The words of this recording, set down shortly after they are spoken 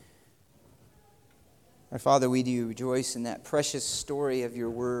Our Father, we do rejoice in that precious story of your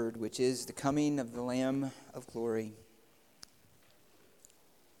word, which is the coming of the Lamb of glory,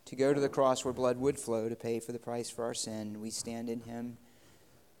 to go to the cross where blood would flow to pay for the price for our sin. We stand in him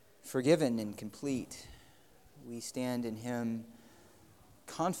forgiven and complete. We stand in him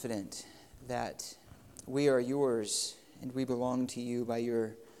confident that we are yours and we belong to you by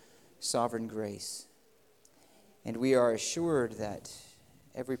your sovereign grace. And we are assured that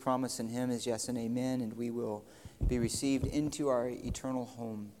every promise in him is yes and amen, and we will be received into our eternal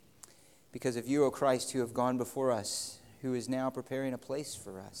home because of you, O Christ, who have gone before us, who is now preparing a place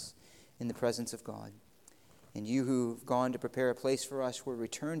for us in the presence of God. And you who have gone to prepare a place for us will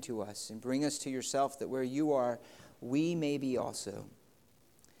return to us and bring us to yourself, that where you are, we may be also.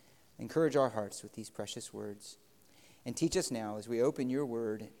 Encourage our hearts with these precious words. And teach us now as we open your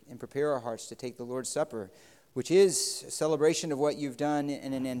word and prepare our hearts to take the Lord's Supper, which is a celebration of what you've done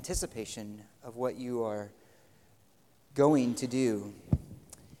and an anticipation of what you are going to do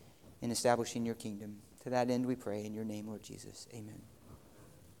in establishing your kingdom. To that end we pray in your name, Lord Jesus. Amen.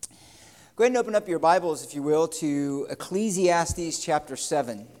 Go ahead and open up your Bibles, if you will, to Ecclesiastes chapter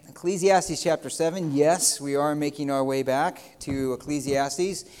 7. Ecclesiastes chapter 7, yes, we are making our way back to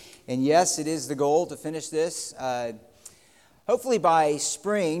Ecclesiastes. And yes, it is the goal to finish this hopefully by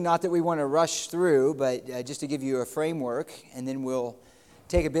spring, not that we want to rush through, but just to give you a framework, and then we'll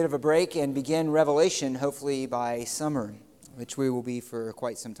take a bit of a break and begin Revelation, hopefully by summer, which we will be for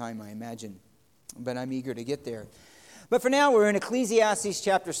quite some time, I imagine. But I'm eager to get there. But for now, we're in Ecclesiastes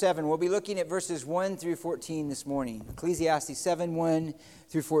chapter 7. We'll be looking at verses 1 through 14 this morning. Ecclesiastes 7, 1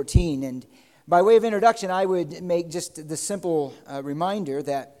 through 14. And by way of introduction, I would make just the simple reminder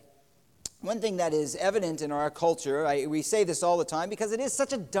that one thing that is evident in our culture, we say this all the time because it is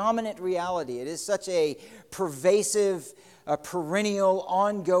such a dominant reality. It is such a pervasive, perennial,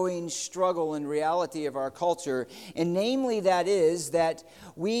 ongoing struggle and reality of our culture. And namely that is that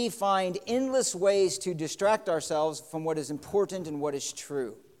we find endless ways to distract ourselves from what is important and what is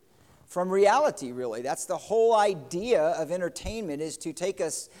true. From reality, really. That's the whole idea of entertainment, is to take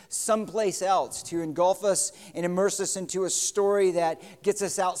us someplace else, to engulf us and immerse us into a story that gets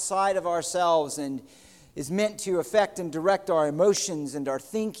us outside of ourselves and is meant to affect and direct our emotions and our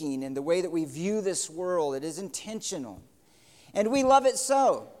thinking and the way that we view this world. It is intentional. And we love it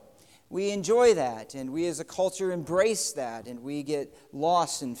so. We enjoy that, and we as a culture embrace that, and we get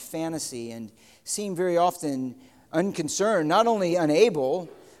lost in fantasy and seem very often unconcerned, not only unable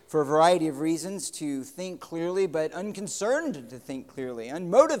for a variety of reasons to think clearly, but unconcerned to think clearly,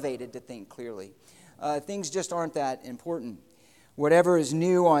 unmotivated to think clearly. Things just aren't that important. Whatever is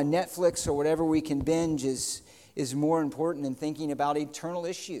new on Netflix or whatever we can binge is more important than thinking about eternal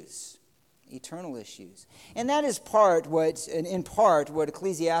issues. Eternal issues. And that is in part what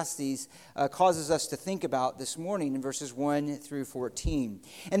Ecclesiastes causes us to think about this morning in verses 1 through 14.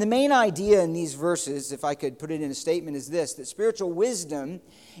 And the main idea in these verses, if I could put it in a statement, is this: that spiritual wisdom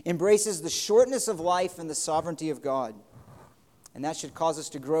embraces the shortness of life and the sovereignty of God. And that should cause us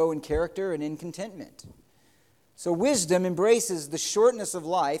to grow in character and in contentment. So wisdom embraces the shortness of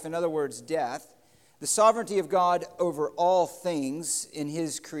life, in other words, death, the sovereignty of God over all things in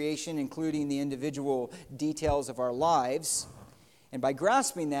his creation, including the individual details of our lives. And by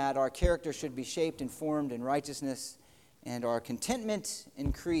grasping that, our character should be shaped and formed in righteousness, and our contentment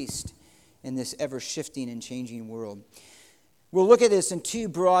increased in this ever-shifting and changing world. We'll look at this in two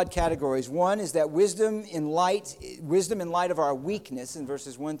broad categories. One is that wisdom in light of our weakness in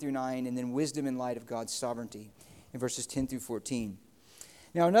verses 1 through 9, and then wisdom in light of God's sovereignty in verses 10 through 14.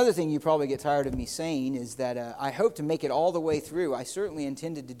 Now, another thing you probably get tired of me saying is that I hope to make it all the way through. I certainly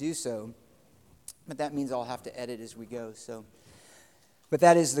intended to do so, but that means I'll have to edit as we go. But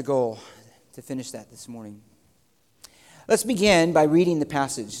that is the goal, to finish that this morning. Let's begin by reading the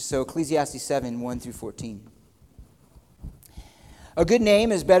passage. So Ecclesiastes 7, 1 through 14. A good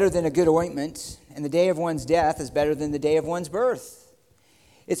name is better than a good ointment, and the day of one's death is better than the day of one's birth.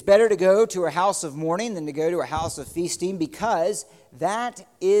 It's better to go to a house of mourning than to go to a house of feasting, because that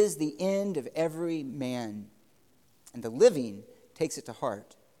is the end of every man, and the living takes it to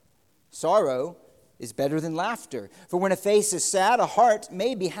heart. Sorrow is better than laughter, for when a face is sad, a heart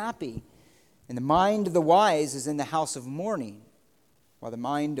may be happy. And the mind of the wise is in the house of mourning, while the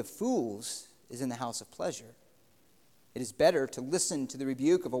mind of fools is in the house of pleasure. It is better to listen to the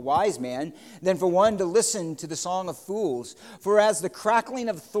rebuke of a wise man than for one to listen to the song of fools. For as the crackling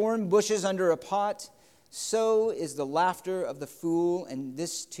of thorn bushes under a pot, so is the laughter of the fool, and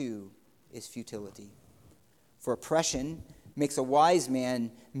this too is futility. For oppression makes a wise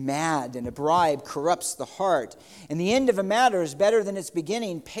man mad, and a bribe corrupts the heart. And the end of a matter is better than its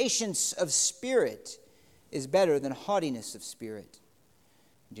beginning. Patience of spirit is better than haughtiness of spirit.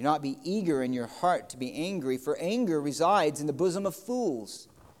 Do not be eager in your heart to be angry, for anger resides in the bosom of fools.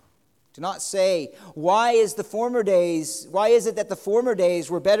 Do not say, why is it that the former days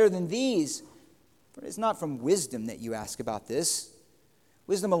were better than these? For it is not from wisdom that you ask about this.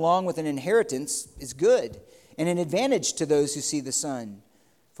 Wisdom along with an inheritance is good, and an advantage to those who see the sun.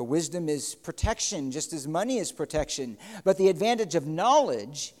 For wisdom is protection, just as money is protection. But the advantage of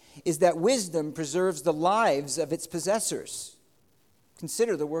knowledge is that wisdom preserves the lives of its possessors.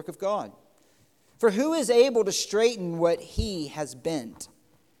 Consider the work of God. For who is able to straighten what he has bent?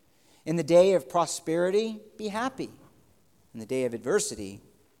 In the day of prosperity, be happy. In the day of adversity,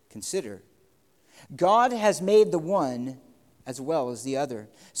 consider. God has made the one as well as the other,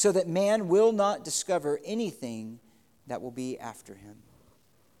 so that man will not discover anything that will be after him.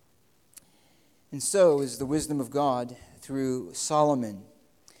 And so is the wisdom of God through Solomon.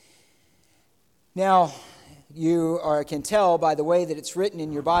 Now, you can tell by the way that it's written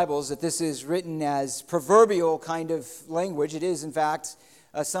in your Bibles that this is written as proverbial kind of language. It is, in fact,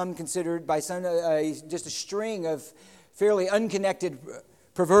 some considered by some just a string of fairly unconnected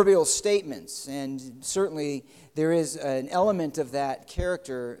proverbial statements. And certainly there is an element of that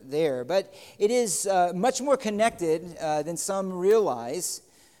character there. But it is much more connected than some realize,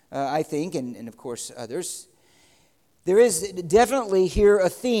 I think, and of course others. There is definitely here a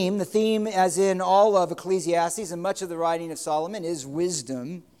theme. The theme, as in all of Ecclesiastes and much of the writing of Solomon, is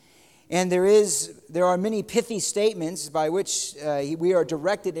wisdom. And there are many pithy statements by which we are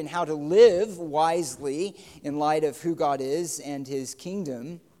directed in how to live wisely in light of who God is and His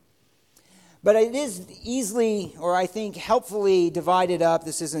kingdom. But it is easily, or I think helpfully divided up,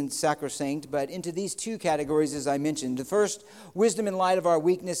 this isn't sacrosanct, but into these two categories as I mentioned. The first, wisdom in light of our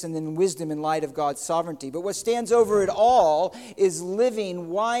weakness, and then wisdom in light of God's sovereignty. But what stands over it all is living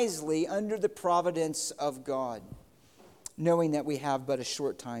wisely under the providence of God, knowing that we have but a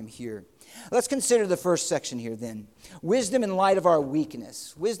short time here. Let's consider the first section here then. Wisdom in light of our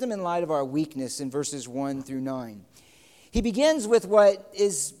weakness. Wisdom in light of our weakness in verses 1 through 9. He begins with what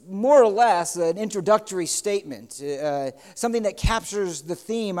is more or less an introductory statement, something that captures the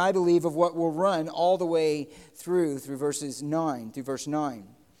theme, I believe, of what will run all the way through verse 9.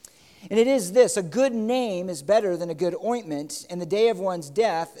 And it is this: a good name is better than a good ointment, and the day of one's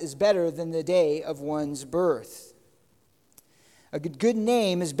death is better than the day of one's birth. A good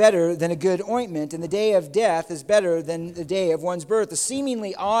name is better than a good ointment, and the day of death is better than the day of one's birth. A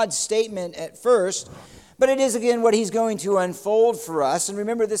seemingly odd statement at first, but it is, again, what he's going to unfold for us. And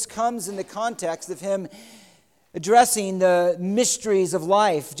remember, this comes in the context of him addressing the mysteries of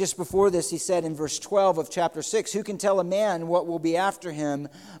life. Just before this, he said in verse 12 of chapter 6, "Who can tell a man what will be after him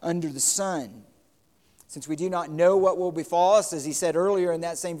under the sun?" Since we do not know what will befall us, as he said earlier in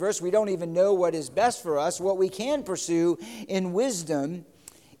that same verse, we don't even know what is best for us. What we can pursue in wisdom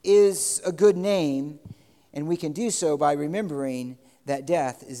is a good name, and we can do so by remembering that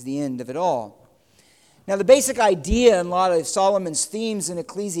death is the end of it all. Now, the basic idea in a lot of Solomon's themes in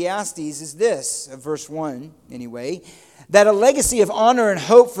Ecclesiastes is this, of verse 1 anyway, that a legacy of honor and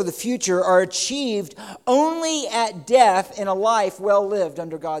hope for the future are achieved only at death in a life well lived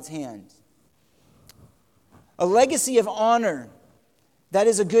under God's hand. A legacy of honor, that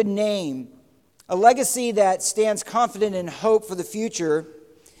is a good name, a legacy that stands confident in hope for the future,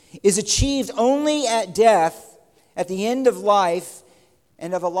 is achieved only at death, at the end of life,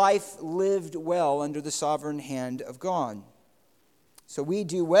 and of a life lived well under the sovereign hand of God. So we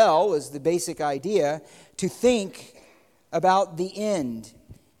do well, is the basic idea, to think about the end.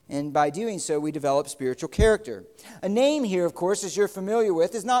 And by doing so, we develop spiritual character. A name here, of course, as you're familiar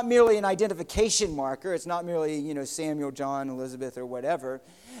with, is not merely an identification marker. It's not merely, Samuel, John, Elizabeth, or whatever.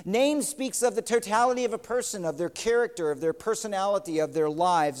 Name speaks of the totality of a person, of their character, of their personality, of their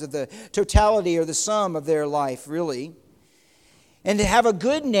lives, of the totality or the sum of their life, really. And to have a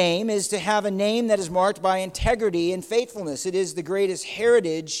good name is to have a name that is marked by integrity and faithfulness. It is the greatest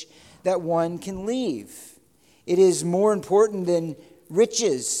heritage that one can leave. It is more important than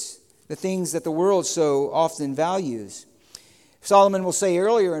riches, the things that the world so often values. Solomon will say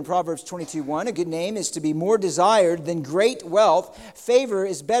earlier in Proverbs 22:1, a good name is to be more desired than great wealth. Favor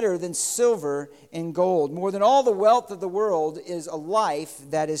is better than silver and gold. More than all the wealth of the world is a life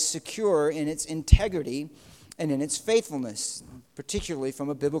that is secure in its integrity and in its faithfulness, particularly from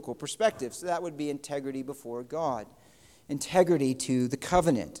a biblical perspective. So that would be integrity before God, integrity to the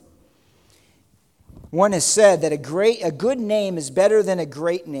covenant. One has said that a good name is better than a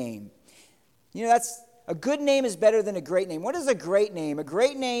great name. That's A good name is better than a great name. What is a great name? A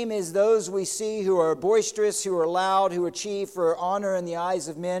great name is those we see who are boisterous, who are loud, who achieve for honor in the eyes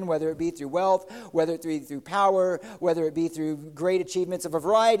of men, whether it be through wealth, whether it be through power, whether it be through great achievements of a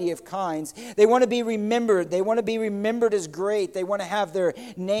variety of kinds. They want to be remembered. They want to be remembered as great. They want to have their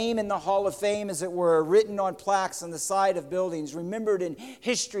name in the Hall of Fame, as it were, written on plaques on the side of buildings, remembered in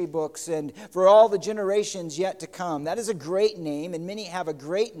history books and for all the generations yet to come. That is a great name, and many have a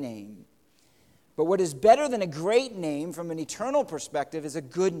great name. But what is better than a great name from an eternal perspective is a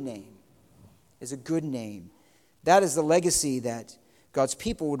good name. Is a good name. That is the legacy that God's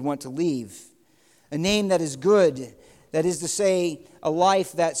people would want to leave. A name that is good, that is to say, a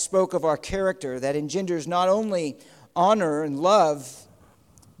life that spoke of our character, that engenders not only honor and love,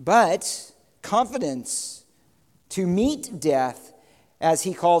 but confidence to meet death as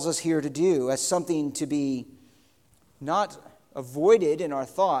he calls us here to do, as something to be not avoided in our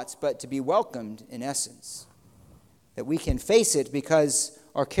thoughts, but to be welcomed in essence. That we can face it because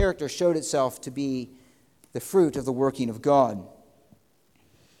our character showed itself to be the fruit of the working of God.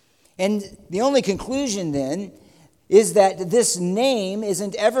 And the only conclusion then is that this name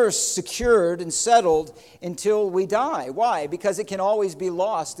isn't ever secured and settled until we die. Why? Because it can always be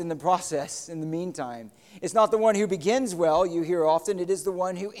lost in the process in the meantime. It's not the one who begins well, you hear often. It is the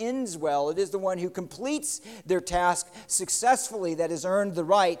one who ends well. It is the one who completes their task successfully that has earned the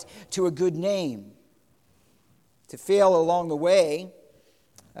right to a good name. To fail along the way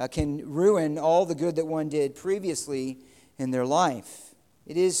can ruin all the good that one did previously in their life.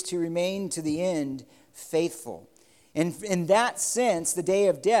 It is to remain to the end faithful. And in that sense, the day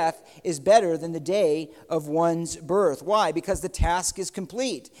of death is better than the day of one's birth. Why? Because the task is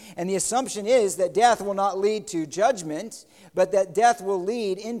complete. And the assumption is that death will not lead to judgment, but that death will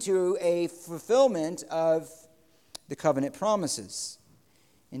lead into a fulfillment of the covenant promises,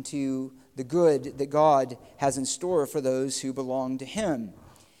 into the good that God has in store for those who belong to Him.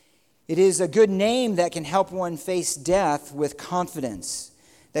 It is a good name that can help one face death with confidence,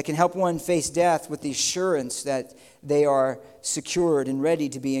 that can help one face death with the assurance that they are secured and ready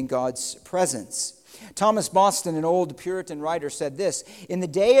to be in God's presence. Thomas Boston, an old Puritan writer, said this: "In the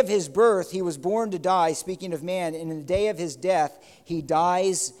day of his birth, he was born to die," speaking of man, "and in the day of his death, he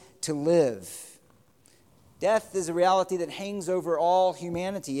dies to live." Death is a reality that hangs over all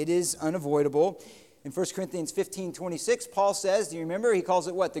humanity. It is unavoidable. In 1 Corinthians 15:26, Paul says, do you remember? He calls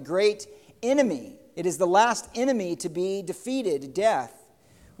it what? The great enemy. It is the last enemy to be defeated, death,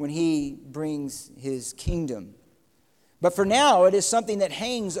 when he brings his kingdom. But for now, it is something that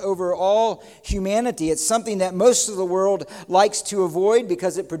hangs over all humanity. It's something that most of the world likes to avoid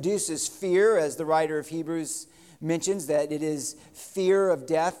because it produces fear, as the writer of Hebrews mentions, that it is fear of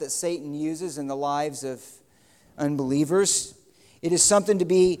death that Satan uses in the lives of unbelievers. It is something to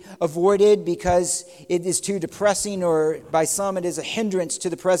be avoided because it is too depressing, or by some it is a hindrance to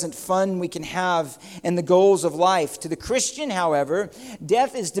the present fun we can have and the goals of life. To the Christian, however,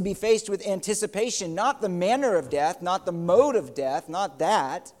 death is to be faced with anticipation, not the manner of death, not the mode of death, not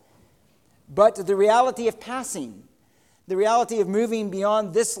that, but the reality of passing, the reality of moving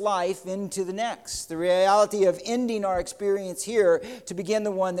beyond this life into the next, the reality of ending our experience here to begin the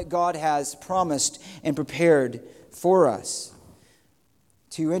one that God has promised and prepared for us,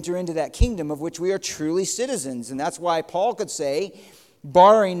 to enter into that kingdom of which we are truly citizens. And that's why Paul could say,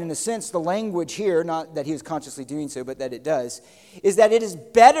 borrowing in a sense the language here, not that he was consciously doing so, but that it does, is that it is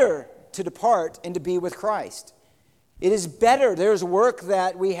better to depart and to be with Christ. It is better. There's work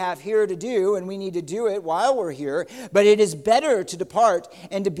that we have here to do, and we need to do it while we're here, but it is better to depart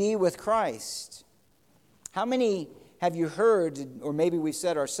and to be with Christ. How many have you heard, or maybe we've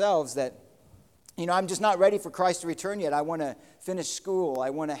said ourselves, that I'm just not ready for Christ to return yet. I want to finish school. I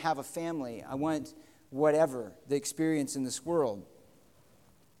want to have a family. I want whatever the experience in this world.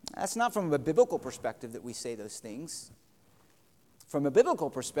 That's not from a biblical perspective that we say those things. From a biblical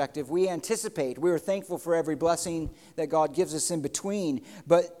perspective, we anticipate. We are thankful for every blessing that God gives us in between.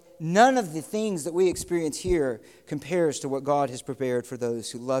 But none of the things that we experience here compares to what God has prepared for those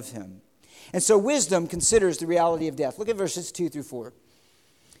who love Him. And so wisdom considers the reality of death. Look at verses 2 through 4.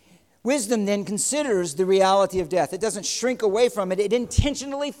 Wisdom then considers the reality of death. It doesn't shrink away from it. It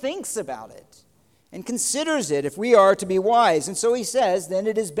intentionally thinks about it and considers it if we are to be wise. And so he says, then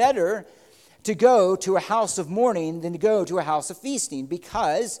it is better to go to a house of mourning than to go to a house of feasting,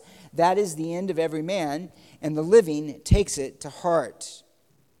 because that is the end of every man, and the living takes it to heart.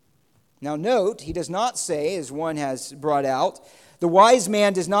 Now note, he does not say, as one has brought out, the wise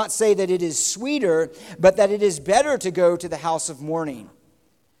man does not say that it is sweeter, but that it is better to go to the house of mourning.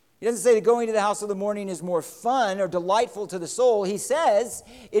 He doesn't say that going to the house of the morning is more fun or delightful to the soul. He says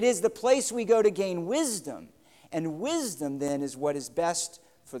it is the place we go to gain wisdom. And wisdom, then, is what is best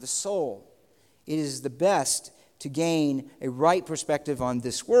for the soul. It is the best to gain a right perspective on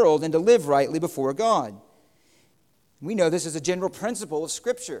this world and to live rightly before God. We know this is a general principle of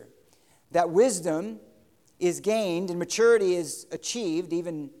Scripture, that wisdom is gained and maturity is achieved,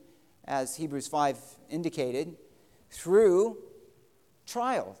 even as Hebrews 5 indicated, through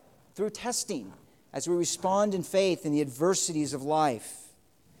trial, through testing, as we respond in faith in the adversities of life.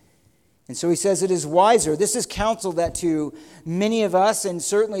 And so he says it is wiser. This is counsel that to many of us, and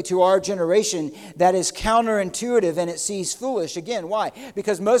certainly to our generation, that is counterintuitive and it seems foolish. Again, why?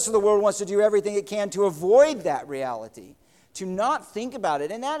 Because most of the world wants to do everything it can to avoid that reality, to not think about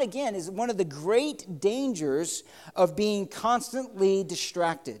it. And that, again, is one of the great dangers of being constantly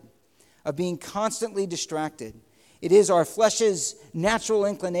distracted, It is our flesh's natural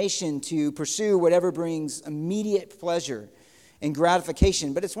inclination to pursue whatever brings immediate pleasure and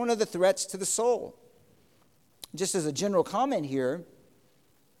gratification, but it's one of the threats to the soul. Just as a general comment here,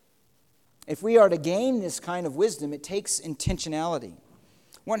 if we are to gain this kind of wisdom, it takes intentionality.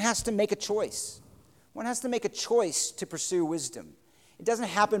 One has to make a choice. One has to make a choice to pursue wisdom. It doesn't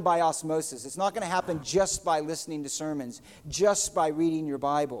happen by osmosis. It's not going to happen just by listening to sermons, just by reading your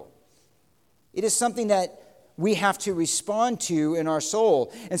Bible. It is something that we have to respond to in our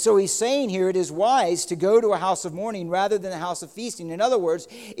soul. And so he's saying here it is wise to go to a house of mourning rather than a house of feasting. In other words,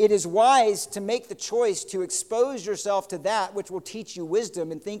 it is wise to make the choice to expose yourself to that which will teach you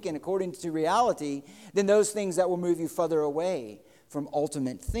wisdom and thinking according to reality than those things that will move you further away from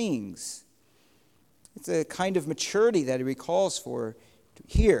ultimate things. It's a kind of maturity that he recalls for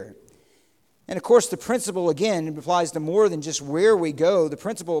here. And of course, the principle, again, applies to more than just where we go. The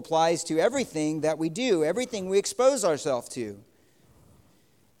principle applies to everything that we do, everything we expose ourselves to.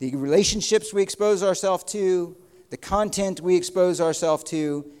 The relationships we expose ourselves to, the content we expose ourselves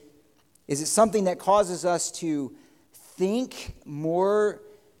to. Is it something that causes us to think more,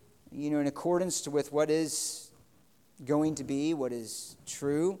 in accordance with what is going to be, what is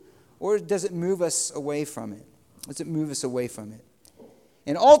true? Or does it move us away from it?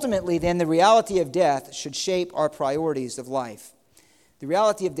 And ultimately, then, the reality of death should shape our priorities of life. And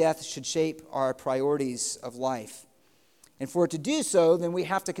for it to do so, then we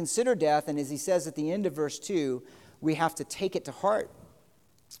have to consider death, and as he says at the end of verse 2, we have to take it to heart.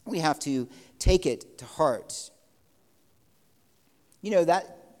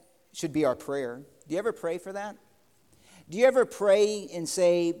 That should be our prayer. Do you ever pray for that? Do you ever pray and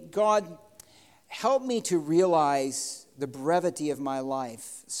say, God, help me to realize the brevity of my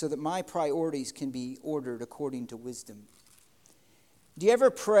life so that my priorities can be ordered according to wisdom? Do you ever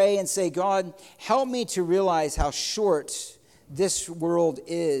pray and say, God, help me to realize how short this world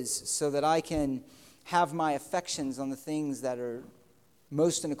is so that I can have my affections on the things that are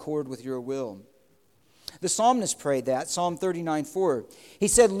most in accord with your will? The psalmist prayed that, Psalm 39:4. He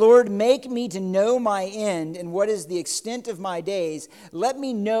said, Lord, make me to know my end and what is the extent of my days. Let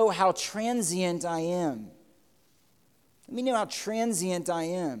me know how transient I am.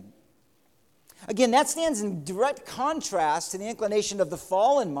 Again, that stands in direct contrast to the inclination of the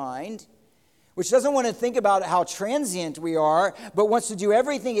fallen mind, which doesn't want to think about how transient we are, but wants to do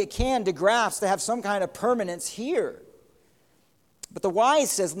everything it can to grasp to have some kind of permanence here. But the wise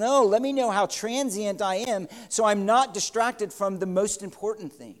says, no, let me know how transient I am so I'm not distracted from the most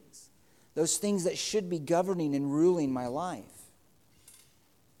important things, those things that should be governing and ruling my life.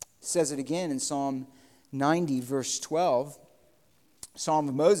 It says it again in Psalm 90, verse 12, Psalm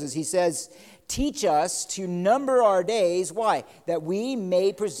of Moses. He says, teach us to number our days. Why? That we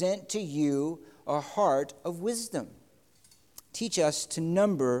may present to you a heart of wisdom. Teach us to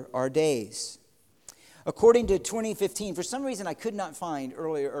number our days. According to 2015, for some reason I could not find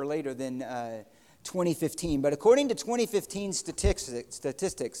earlier or later than 2015, but according to 2015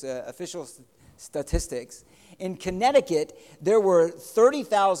 statistics, official statistics, in Connecticut, there were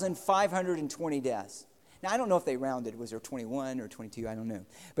 30,520 deaths. Now, I don't know if they rounded. Was there 21 or 22? I don't know.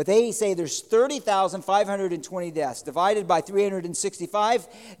 But they say there's 30,520 deaths. Divided by 365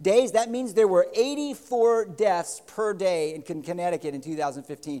 days, that means there were 84 deaths per day in Connecticut in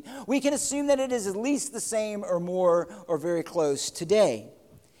 2015. We can assume that it is at least the same or more or very close today.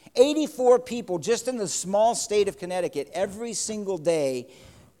 84 people just in the small state of Connecticut every single day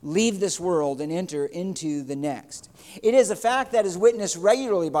leave this world and enter into the next. It is a fact that is witnessed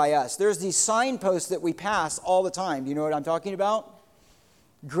regularly by us. There's these signposts that we pass all the time. Do you know what I'm talking about?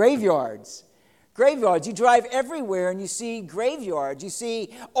 Graveyards Graveyards. You drive everywhere and you see graveyards. You see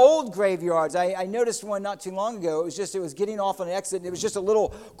old graveyards. I noticed one not too long ago. It was getting off on an exit, and it was just a little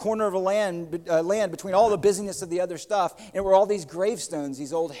corner of land between all the busyness of the other stuff, and there were all these gravestones,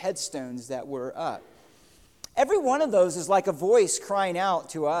 these old headstones that were up. Every one of those is like a voice crying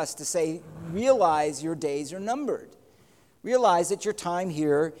out to us to say, realize your days are numbered. Realize that your time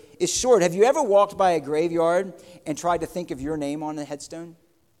here is short. Have you ever walked by a graveyard and tried to think of your name on a headstone?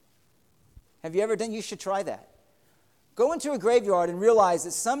 Have you ever done? You should try that. Go into a graveyard and realize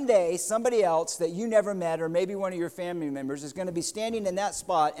that someday somebody else that you never met, or maybe one of your family members, is going to be standing in that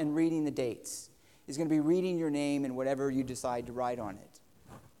spot and reading the dates. Is going to be reading your name and whatever you decide to write on it.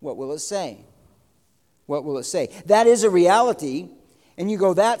 What will it say? What will it say? That is a reality. And you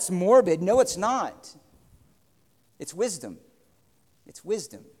go, that's morbid. No, it's not. It's wisdom. It's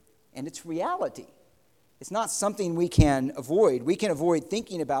wisdom. And it's reality. It's not something we can avoid. We can avoid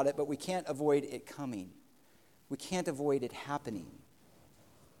thinking about it, but we can't avoid it coming. We can't avoid it happening.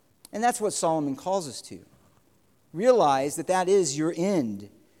 And that's what Solomon calls us to. Realize that that is your end.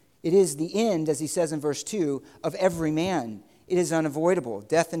 It is the end, as he says in verse 2, of every man. It is unavoidable.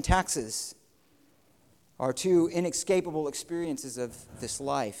 Death and taxes are two inescapable experiences of this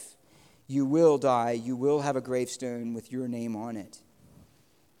life. You will die. You will have a gravestone with your name on it.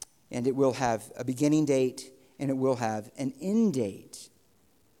 And it will have a beginning date, and it will have an end date.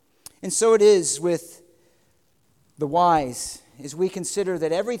 And so it is with the wise, as we consider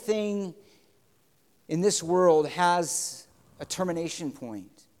that everything in this world has a termination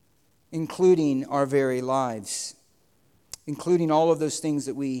point, including our very lives, including all of those things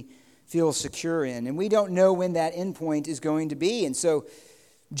that we feel secure in. And we don't know when that end point is going to be. And so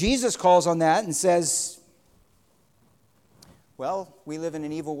Jesus calls on that and says, well, we live in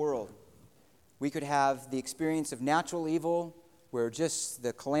an evil world. We could have the experience of natural evil, where just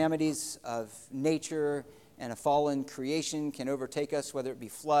the calamities of nature and a fallen creation can overtake us, whether it be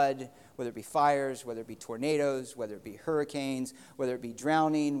flood, whether it be fires, whether it be tornadoes, whether it be hurricanes, whether it be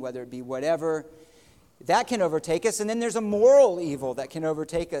drowning, whether it be whatever. That can overtake us. And then there's a moral evil that can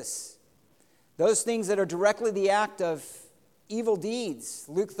overtake us. Those things that are directly the act of evil deeds.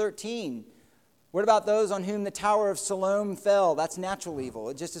 Luke 13. What about those on whom the Tower of Siloam fell? That's natural evil.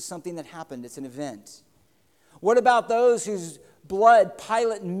 It just is something that happened. It's an event. What about those whose blood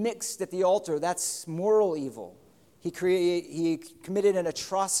Pilate mixed at the altar? That's moral evil. He committed an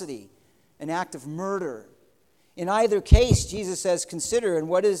atrocity, an act of murder. In either case, Jesus says, consider. And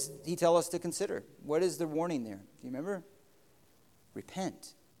what does he tell us to consider? What is the warning there? Do you remember?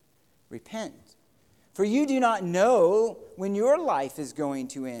 Repent. Repent. For you do not know when your life is going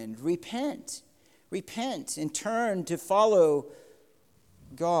to end. Repent. Repent and turn to follow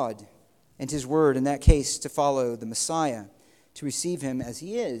God and his word. In that case, to follow the Messiah, to receive him as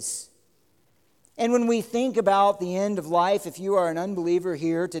he is. And when we think about the end of life, if you are an unbeliever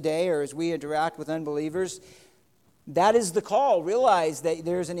here today, or as we interact with unbelievers, that is the call. Realize that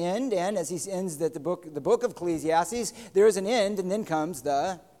there's an end, and as he ends the book of Ecclesiastes, there is an end, and then comes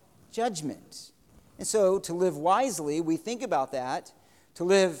the judgment. And so to live wisely, we think about that. To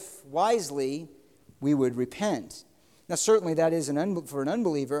live wisely, we would repent. Now certainly that is for an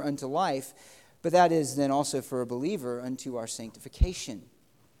unbeliever unto life, but that is then also for a believer unto our sanctification.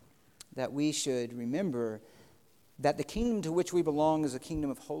 That we should remember that the kingdom to which we belong is a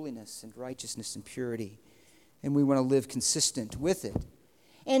kingdom of holiness and righteousness and purity. And we want to live consistent with it.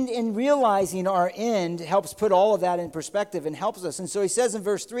 And in realizing our end helps put all of that in perspective and helps us. And so he says in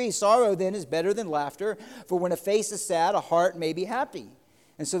verse 3, sorrow then is better than laughter, for when a face is sad, a heart may be happy.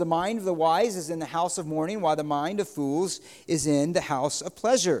 And so the mind of the wise is in the house of mourning, while the mind of fools is in the house of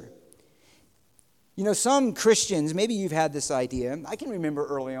pleasure. You know, some Christians, maybe you've had this idea, I can remember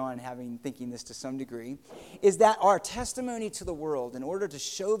early on thinking this to some degree, is that our testimony to the world, in order to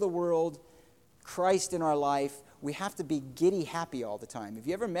show the world Christ in our life, we have to be giddy happy all the time. Have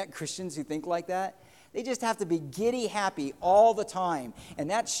you ever met Christians who think like that? They just have to be giddy happy all the time. And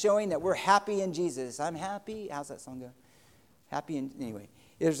that's showing that we're happy in Jesus. I'm happy. How's that song go? Anyway,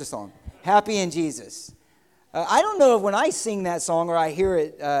 here's the song. Happy in Jesus. I don't know if when I sing that song or I hear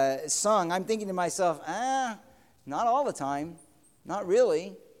it sung, I'm thinking to myself, not all the time. Not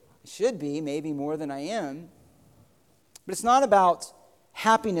really. It should be, maybe more than I am. But it's not about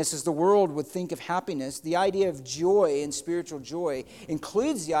happiness as the world would think of happiness. The idea of joy and spiritual joy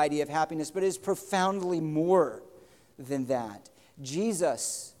includes the idea of happiness, but is profoundly more than that.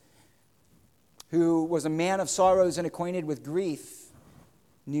 Jesus, who was a man of sorrows and acquainted with grief,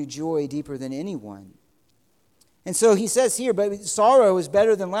 knew joy deeper than anyone. And so he says here, but sorrow is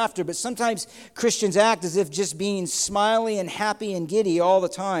better than laughter. But sometimes Christians act as if just being smiley and happy and giddy all the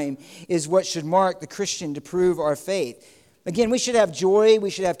time is what should mark the Christian to prove our faith. Again, we should have joy, we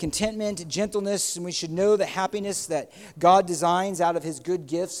should have contentment, gentleness, and we should know the happiness that God designs out of his good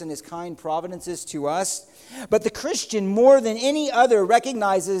gifts and his kind providences to us. But the Christian, more than any other,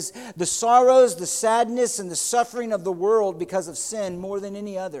 recognizes the sorrows, the sadness, and the suffering of the world because of sin more than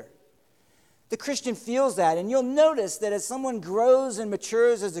any other. The Christian feels that, and you'll notice that as someone grows and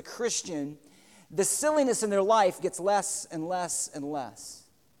matures as a Christian, the silliness in their life gets less and less and less.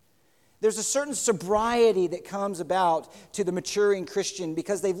 There's a certain sobriety that comes about to the maturing Christian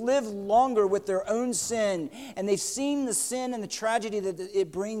because they've lived longer with their own sin, and they've seen the sin and the tragedy that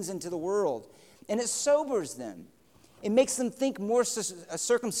it brings into the world. And it sobers them. It makes them think more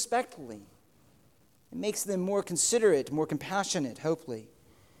circumspectly. It makes them more considerate, more compassionate, hopefully,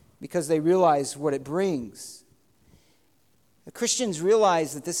 because they realize what it brings. The Christians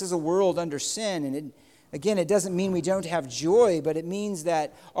realize that this is a world under sin, and it doesn't mean we don't have joy, but it means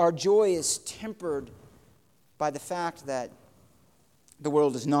that our joy is tempered by the fact that the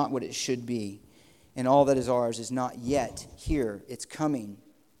world is not what it should be, and all that is ours is not yet here. It's coming.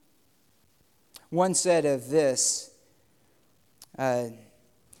 One said of this,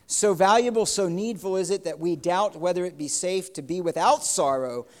 so valuable, so needful is it that we doubt whether it be safe to be without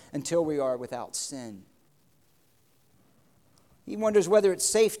sorrow until we are without sin. He wonders whether it's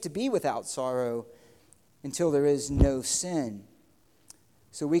safe to be without sorrow until there is no sin.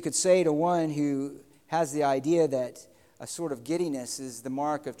 So we could say to one who has the idea that a sort of giddiness is the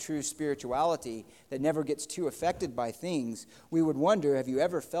mark of true spirituality that never gets too affected by things, we would wonder, have you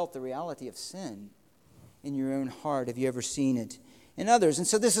ever felt the reality of sin in your own heart? Have you ever seen it in others? And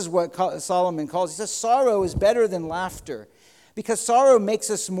so this is what Solomon calls, he says, sorrow is better than laughter because sorrow makes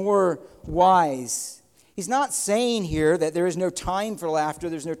us more wise. He's not saying here that there is no time for laughter,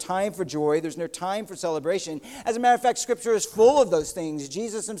 there's no time for joy, there's no time for celebration. As a matter of fact, Scripture is full of those things.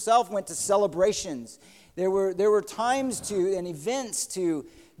 Jesus himself went to celebrations. There were times and events to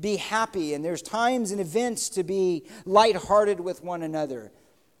be happy, and there's times and events to be lighthearted with one another.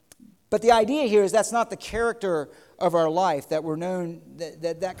 But the idea here is that's not the character of our life, that we're known,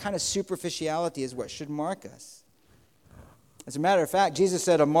 that kind of superficiality is what should mark us. As a matter of fact, Jesus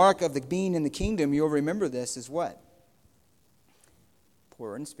said a mark of the being in the kingdom, you'll remember this, is what?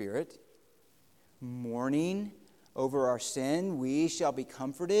 Poor in spirit, mourning over our sin, we shall be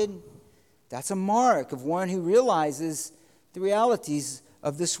comforted. That's a mark of one who realizes the realities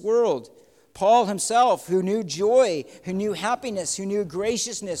of this world. Paul himself, who knew joy, who knew happiness, who knew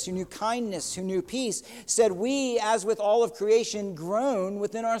graciousness, who knew kindness, who knew peace, said, we, as with all of creation, groan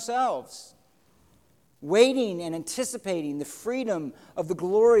within ourselves, waiting and anticipating the freedom of the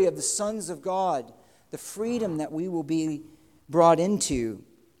glory of the sons of God, the freedom that we will be brought into.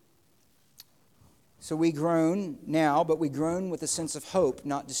 So we groan now, but we groan with a sense of hope,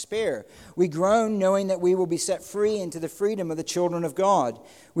 not despair. We groan knowing that we will be set free into the freedom of the children of God.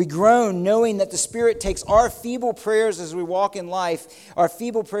 We groan knowing that the Spirit takes our feeble prayers as we walk in life, our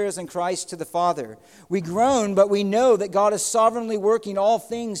feeble prayers in Christ to the Father. We groan, but we know that God is sovereignly working all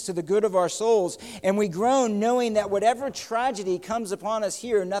things to the good of our souls. And we groan knowing that whatever tragedy comes upon us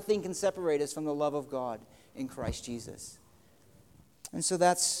here, nothing can separate us from the love of God in Christ Jesus. And so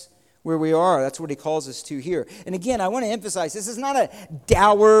that's where we are. That's what he calls us to here. And again, I want to emphasize, this is not a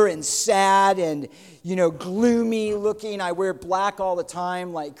dour and sad and, gloomy looking, I wear black all the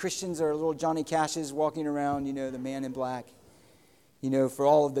time, like Christians are little Johnny Cashes walking around, the man in black, for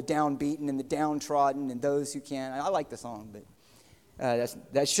all of the downbeaten and the downtrodden and those who can't. I like the song, but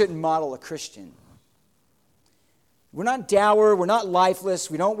that shouldn't model a Christian. We're not dour, we're not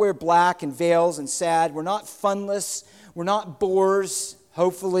lifeless, we don't wear black and veils and sad, we're not funless, we're not bores.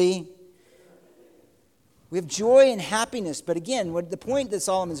 Hopefully, we have joy and happiness. But again, the point that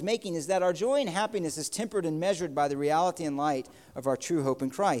Solomon's making is that our joy and happiness is tempered and measured by the reality and light of our true hope in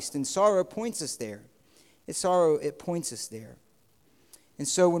Christ. And sorrow points us there. It points us there. And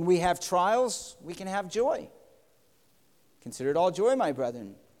so when we have trials, we can have joy. Consider it all joy, my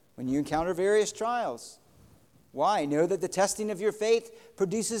brethren, when you encounter various trials. Why? Know that the testing of your faith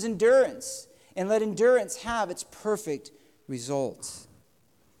produces endurance. And let endurance have its perfect results.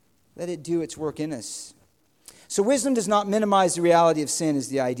 Let it do its work in us. So wisdom does not minimize the reality of sin is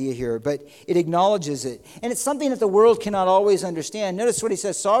the idea here, but it acknowledges it. And it's something that the world cannot always understand. Notice what he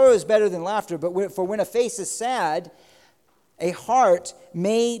says, sorrow is better than laughter, but for when a face is sad, a heart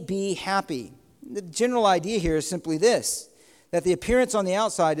may be happy. The general idea here is simply this, that the appearance on the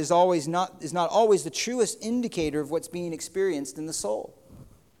outside is not always the truest indicator of what's being experienced in the soul.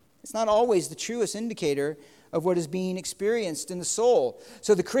 It's not always the truest indicator of what is being experienced in the soul.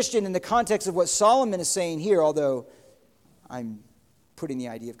 So the Christian, in the context of what Solomon is saying here, although I'm putting the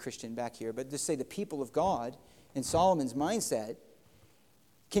idea of Christian back here, but just say the people of God in Solomon's mindset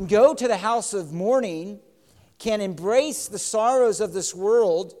can go to the house of mourning, can embrace the sorrows of this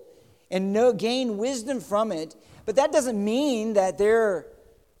world and gain wisdom from it. But that doesn't mean that they're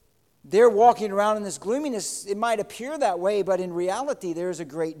walking around in this gloominess. It might appear that way, but in reality, there's a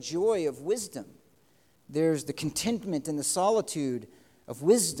great joy of wisdom. There's the contentment and the solitude of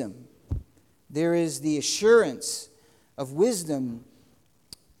wisdom. There is the assurance of wisdom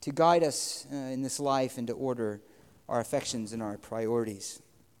to guide us in this life and to order our affections and our priorities.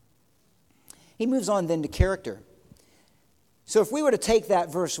 He moves on then to character. So if we were to take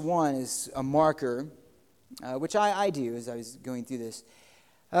that verse 1 as a marker, which I do as I was going through this,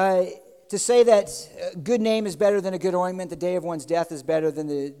 to say that a good name is better than a good ointment, the day of one's death is better than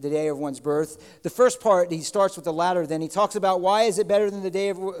the day of one's birth. The first part, he starts with the latter, then he talks about why is it better than the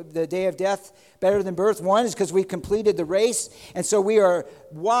day of death, better than birth. One is because we've completed the race, and so we are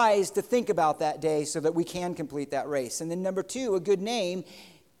wise to think about that day so that we can complete that race. And then number 2, a good name,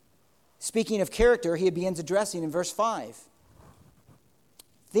 speaking of character, he begins addressing in verse 5.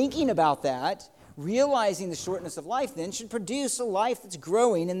 Thinking about that, realizing the shortness of life then should produce a life that's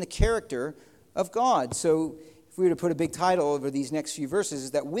growing in the character of God. So if we were to put a big title over these next few verses,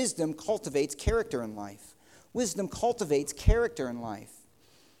 is that wisdom cultivates character in life. Wisdom cultivates character in life.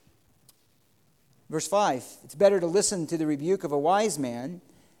 Verse 5, it's better to listen to the rebuke of a wise man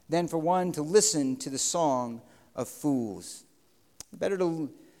than for one to listen to the song of fools. Better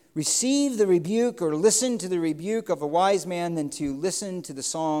to receive the rebuke or listen to the rebuke of a wise man than to listen to the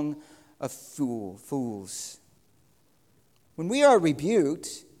song of fools. When we are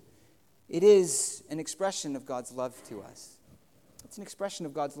rebuked, it is an expression of God's love to us. It's an expression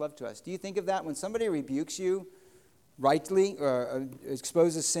of God's love to us. Do you think of that when somebody rebukes you rightly or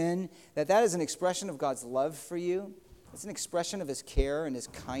exposes sin, that is an expression of God's love for you? It's an expression of His care and His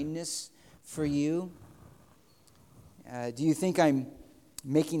kindness for you. Do you think I'm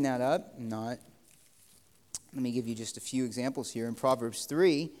making that up? I'm not. Let me give you just a few examples here. In Proverbs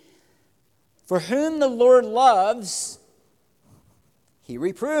 3, for whom the Lord loves, He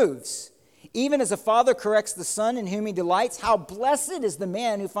reproves. Even as a father corrects the son in whom he delights, how blessed is the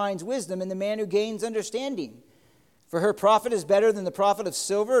man who finds wisdom and the man who gains understanding. For her profit is better than the profit of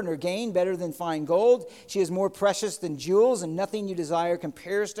silver, and her gain better than fine gold. She is more precious than jewels, and nothing you desire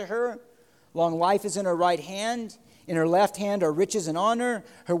compares to her. Long life is in her right hand. In her left hand are riches and honor.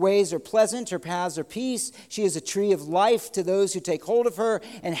 Her ways are pleasant. Her paths are peace. She is a tree of life to those who take hold of her,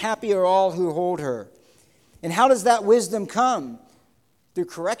 and happy are all who hold her. And how does that wisdom come? Through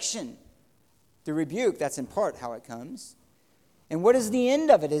correction, through rebuke. That's in part how it comes. And what is the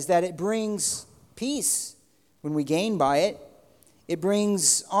end of it? Is that it brings peace when we gain by it. It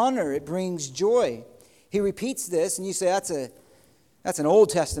brings honor. It brings joy. He repeats this, and you say, that's an Old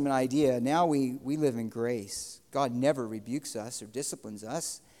Testament idea. Now we live in grace. God never rebukes us or disciplines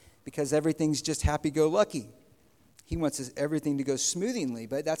us because everything's just happy-go-lucky. He wants everything to go smoothly,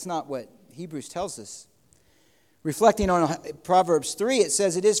 but that's not what Hebrews tells us. Reflecting on Proverbs 3, it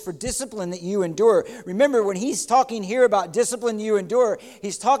says it is for discipline that you endure. Remember, when he's talking here about discipline you endure,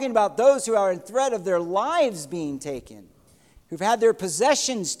 he's talking about those who are in threat of their lives being taken, who've had their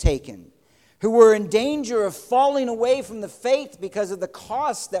possessions taken, who were in danger of falling away from the faith because of the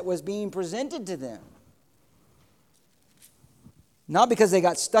cost that was being presented to them. Not because they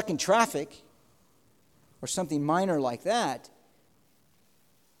got stuck in traffic or something minor like that.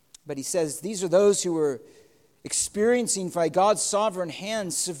 But he says these are those who were experiencing by God's sovereign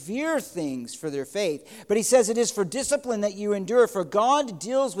hand severe things for their faith. But he says it is for discipline that you endure, for God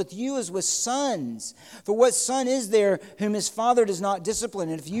deals with you as with sons. For what son is there whom his father does not discipline?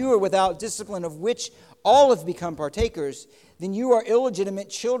 And if you are without discipline, of which all have become partakers, then you are illegitimate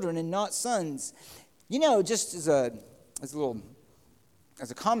children and not sons. You know, just as a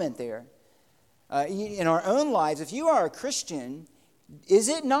comment there, in our own lives, if you are a Christian, is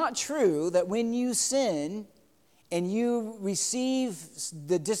it not true that when you sin and you receive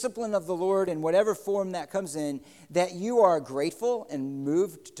the discipline of the Lord in whatever form that comes in, that you are grateful and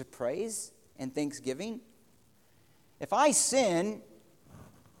moved to praise and thanksgiving? If I sin,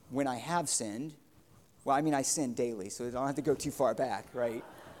 when I have sinned, I sin daily, so I don't have to go too far back, right?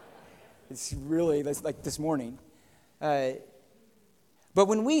 It's really, that's like this morning. But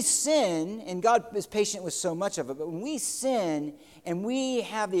when we sin, and God is patient with so much of it, but when we sin and we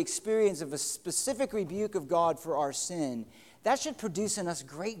have the experience of a specific rebuke of God for our sin, that should produce in us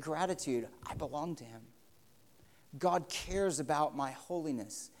great gratitude. I belong to Him. God cares about my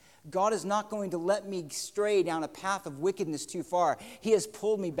holiness. God is not going to let me stray down a path of wickedness too far. He has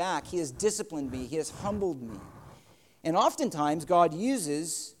pulled me back. He has disciplined me. He has humbled me. And oftentimes, God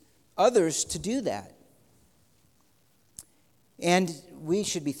uses others to do that. And we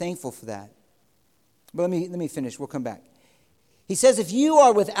should be thankful for that. But let me finish. We'll come back. He says, if you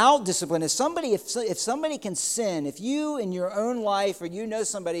are without discipline, if somebody can sin, if you in your own life or you know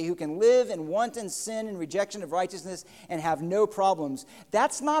somebody who can live in wanton sin and rejection of righteousness and have no problems,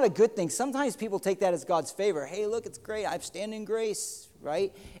 that's not a good thing. Sometimes people take that as God's favor. Hey, look, it's great. I stand in grace,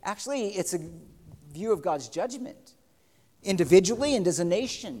 right? Actually, it's a view of God's judgment, individually and as a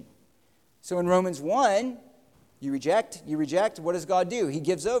nation. So in Romans 1, you reject. What does God do? He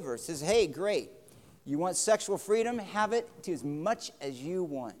gives over. He says, hey, great. You want sexual freedom? Have it to as much as you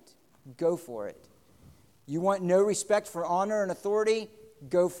want. Go for it. You want no respect for honor and authority?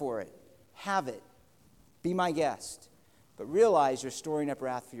 Go for it. Have it. Be my guest. But realize you're storing up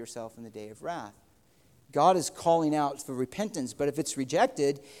wrath for yourself in the day of wrath. God is calling out for repentance, but if it's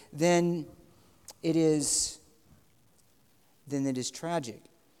rejected, then it is tragic.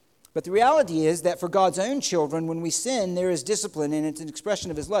 But the reality is that for God's own children, when we sin, there is discipline, and it's an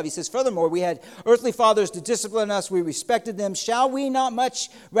expression of his love. He says, furthermore, we had earthly fathers to discipline us. We respected them. Shall we not much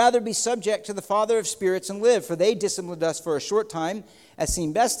rather be subject to the Father of spirits and live? For they disciplined us for a short time, as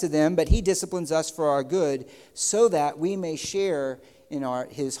seemed best to them, but he disciplines us for our good, so that we may share in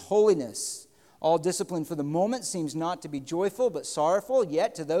his holiness. All discipline for the moment seems not to be joyful, but sorrowful,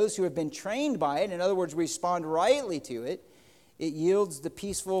 yet to those who have been trained by it, in other words, respond rightly to it, it yields the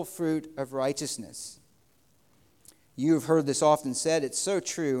peaceful fruit of righteousness. You have heard this often said. It's so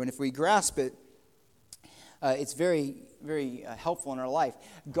true. And if we grasp it, it's very, very helpful in our life.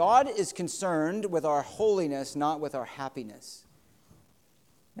 God is concerned with our holiness, not with our happiness.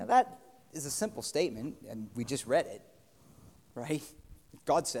 Now that is a simple statement, and we just read it, right?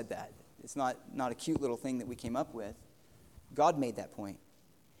 God said that. It's not a cute little thing that we came up with. God made that point.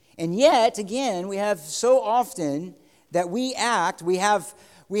 And yet, again, we have so often that we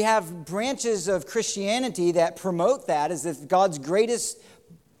have branches of Christianity that promote that as if God's greatest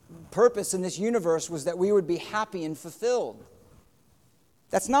purpose in this universe was that we would be happy and fulfilled.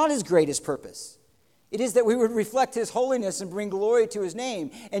 That's not his greatest purpose. It is that we would reflect his holiness and bring glory to his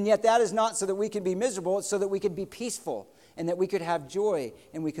name. And yet that is not so that we could be miserable. It's so that we could be peaceful and that we could have joy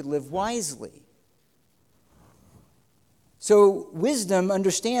and we could live wisely. So wisdom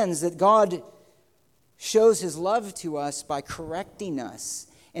understands that God shows his love to us by correcting us,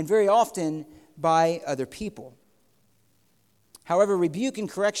 and very often by other people. However, rebuke and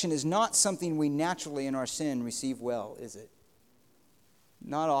correction is not something we naturally in our sin receive well, is it?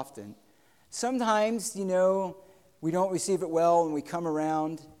 Not often. Sometimes, we don't receive it well and we come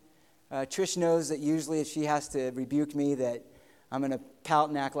around. Trish knows that usually if she has to rebuke me that I'm going to pout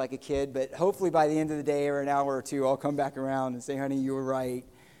and act like a kid, but hopefully by the end of the day or an hour or two, I'll come back around and say, honey, you were right.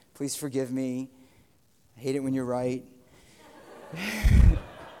 Please forgive me. I hate it when you're right.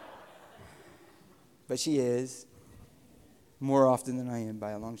 But she is, more often than I am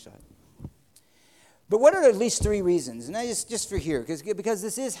by a long shot. But what are at least three reasons? And I just for here, because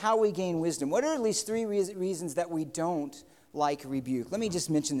this is how we gain wisdom. What are at least three reasons that we don't like rebuke? Let me just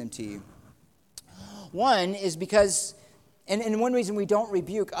mention them to you. One is because, and one reason we don't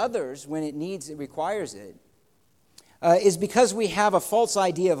rebuke others when it requires it, is because we have a false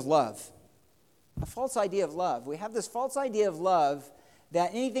idea of love. A false idea of love. We have this false idea of love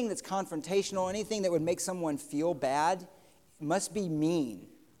that anything that's confrontational, anything that would make someone feel bad, must be mean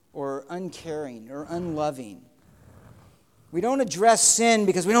or uncaring or unloving. We don't address sin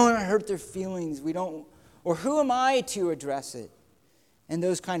because we don't want to hurt their feelings. Or who am I to address it? And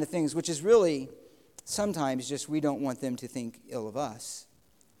those kind of things, which is really sometimes just we don't want them to think ill of us.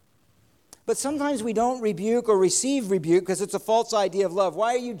 But sometimes we don't rebuke or receive rebuke because it's a false idea of love.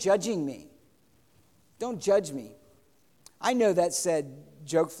 Why are you judging me? Don't judge me. I know that's said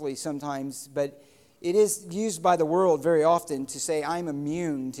jokefully sometimes, but it is used by the world very often to say I'm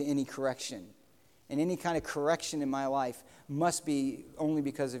immune to any correction. And any kind of correction in my life must be only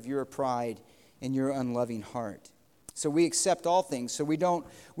because of your pride and your unloving heart. So we accept all things. So we don't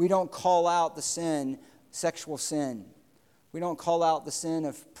call out the sin, sexual sin. We don't call out the sin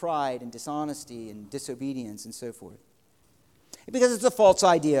of pride and dishonesty and disobedience and so forth. Because it's a false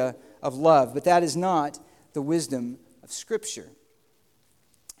idea of love, but that is not the wisdom of Scripture.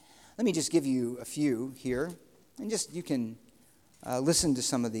 Let me just give you a few here, and you can listen to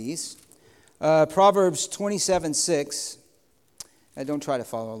some of these. Proverbs 27:6. Don't try to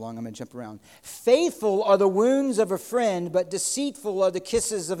follow along. I'm going to jump around. Faithful are the wounds of a friend, but deceitful are the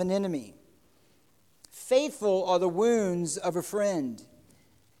kisses of an enemy. Faithful are the wounds of a friend.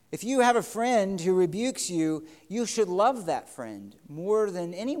 If you have a friend who rebukes you, you should love that friend more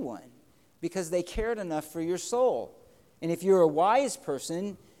than anyone because they cared enough for your soul. And if you're a wise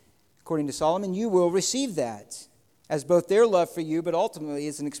person, according to Solomon, you will receive that as both their love for you, but ultimately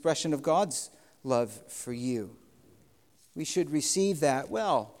as an expression of God's love for you. We should receive that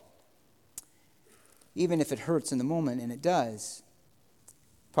well, even if it hurts in the moment, and it does.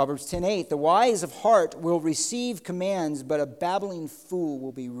 Proverbs 10:8, the wise of heart will receive commands, but a babbling fool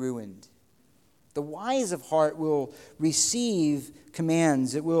will be ruined. The wise of heart will receive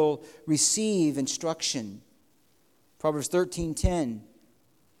commands. It will receive instruction. Proverbs 13:10,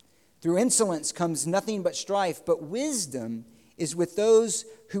 through insolence comes nothing but strife, but wisdom is with those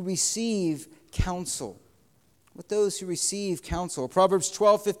who receive counsel. With those who receive counsel. Proverbs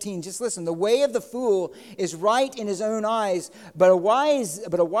 12:15, just listen. The way of the fool is right in his own eyes, but a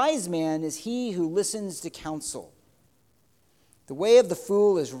wise man is he who listens to counsel. The way of the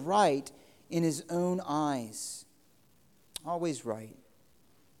fool is right in his own eyes. Always right.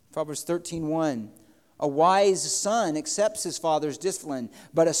 Proverbs 13:1, a wise son accepts his father's discipline,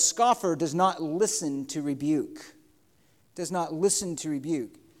 but a scoffer does not listen to rebuke. Does not listen to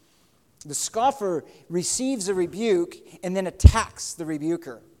rebuke. The scoffer receives a rebuke and then attacks the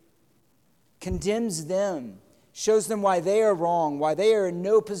rebuker, condemns them, shows them why they are wrong, why they are in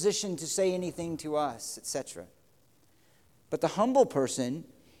no position to say anything to us, etc. But the humble person,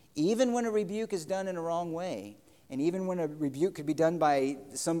 even when a rebuke is done in a wrong way, and even when a rebuke could be done by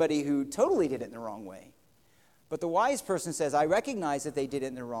somebody who totally did it in the wrong way, but the wise person says, I recognize that they did it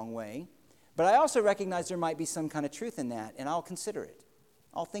in the wrong way, but I also recognize there might be some kind of truth in that, and I'll consider it.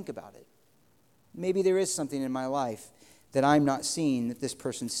 I'll think about it. Maybe there is something in my life that I'm not seeing that this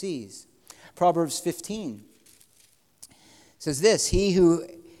person sees. Proverbs 15 says this, he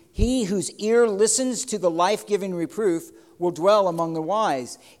whose ear listens to the life-giving reproof will dwell among the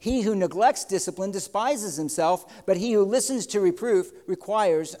wise. He who neglects discipline despises himself, but he who listens to reproof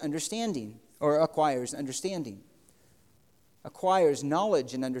acquires understanding. Acquires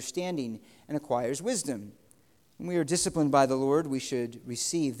knowledge and understanding, and acquires wisdom. When we are disciplined by the Lord, we should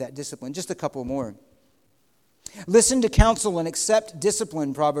receive that discipline. Just a couple more. Listen to counsel and accept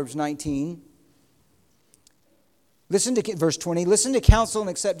discipline, Proverbs 19. Verse 20. Listen to counsel and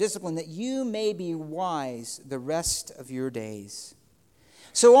accept discipline, that you may be wise the rest of your days.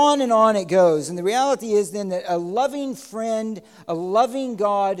 So on and on it goes. And the reality is then that a loving friend, a loving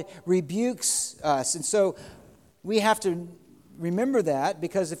God rebukes us. And so we have to remember that,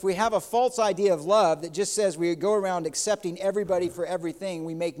 because if we have a false idea of love that just says we go around accepting everybody for everything,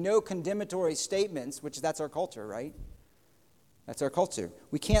 we make no condemnatory statements, which that's our culture, right? That's our culture.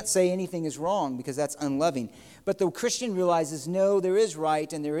 We can't say anything is wrong because that's unloving. But the Christian realizes, no, there is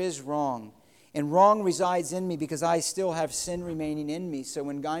right and there is wrong. And wrong resides in me because I still have sin remaining in me. So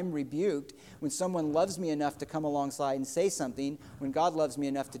when I'm rebuked, when someone loves me enough to come alongside and say something, when God loves me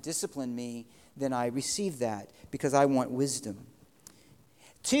enough to discipline me, then I receive that because I want wisdom.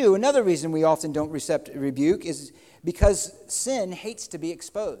 2, another reason we often don't accept rebuke is because sin hates to be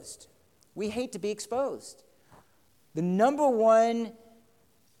exposed. We hate to be exposed. The number one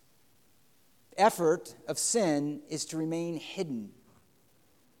effort of sin is to remain hidden.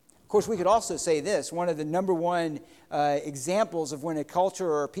 Of course, we could also say this. One of the number one examples of when a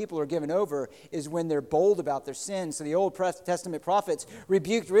culture or people are given over is when they're bold about their sin. So the Old Testament prophets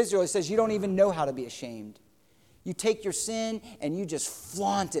rebuked Israel. It says, you don't even know how to be ashamed. You take your sin and you just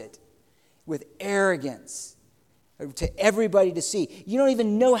flaunt it with arrogance to everybody to see. You don't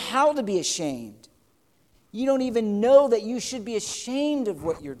even know how to be ashamed. You don't even know that you should be ashamed of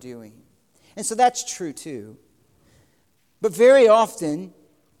what you're doing. And so that's true too. But very often,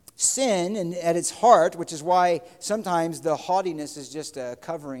 sin, and at its heart, which is why sometimes the haughtiness is just a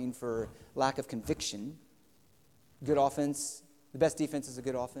covering for lack of conviction. Good offense. The best defense is a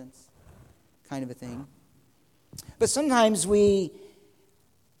good offense. Kind of a thing. But sometimes we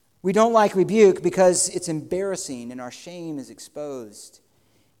don't like rebuke because it's embarrassing and our shame is exposed.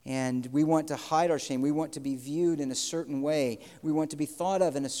 And we want to hide our shame. We want to be viewed in a certain way. We want to be thought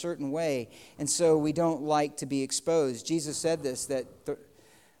of in a certain way. And so we don't like to be exposed. Jesus said this, that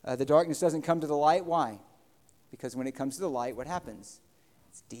the darkness doesn't come to the light. Why? Because when it comes to the light, what happens?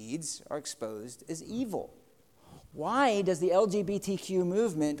 Its deeds are exposed as evil. Why does the LGBTQ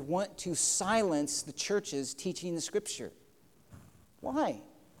movement want to silence the churches teaching the Scripture? Why?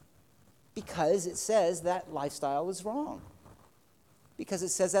 Because it says that lifestyle is wrong. Because it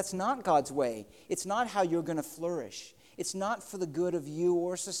says that's not God's way. It's not how you're going to flourish. It's not for the good of you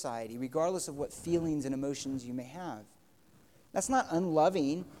or society, regardless of what feelings and emotions you may have. That's not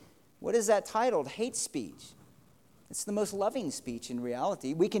unloving. What is that titled? Hate speech. It's the most loving speech in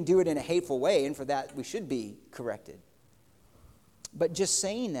reality. We can do it in a hateful way, and for that we should be corrected. But just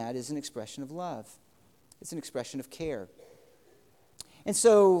saying that is an expression of love. It's an expression of care. And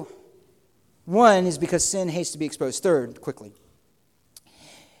so, one is because sin hates to be exposed. Third, quickly,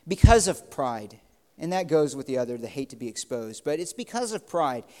 because of pride. And that goes with the other, the hate to be exposed. But it's because of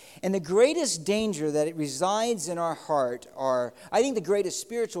pride. And the greatest danger that it resides in our heart I think the greatest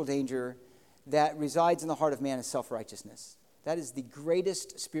spiritual danger that resides in the heart of man is self-righteousness. That is the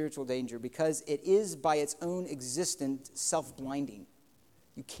greatest spiritual danger because it is by its own existence self-blinding.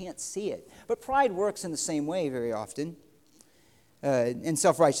 You can't see it. But pride works in the same way very often. And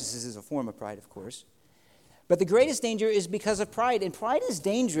self-righteousness is a form of pride, of course. But the greatest danger is because of pride. And pride is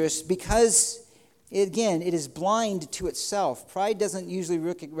dangerous because, again, it is blind to itself. Pride doesn't usually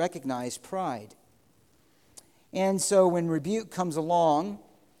recognize pride. And so when rebuke comes along,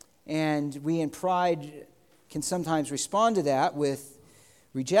 and we in pride can sometimes respond to that with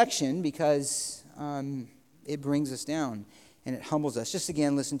rejection because it brings us down and it humbles us. Just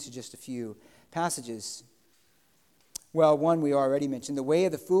again, listen to just a few passages. Well, one we already mentioned, the way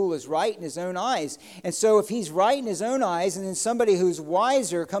of the fool is right in his own eyes. And so if he's right in his own eyes and then somebody who's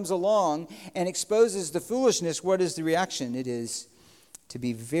wiser comes along and exposes the foolishness, what is the reaction? It is to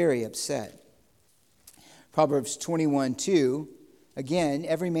be very upset. Proverbs 21:2, again,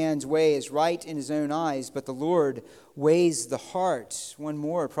 every man's way is right in his own eyes, but the Lord weighs the heart. One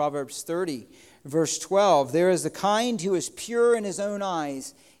more, Proverbs 30, verse 12, there is the kind who is pure in his own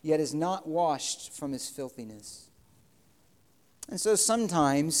eyes, yet is not washed from his filthiness. And so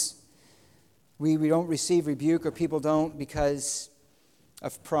sometimes we don't receive rebuke, or people don't, because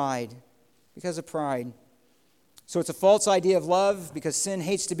of pride. Because of pride. So it's a false idea of love, because sin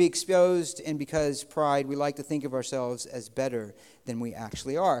hates to be exposed, and because pride, we like to think of ourselves as better than we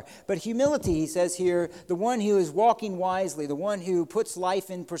actually are. But humility, he says here, the one who is walking wisely, the one who puts life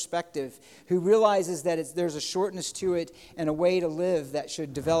in perspective, who realizes that there's a shortness to it and a way to live that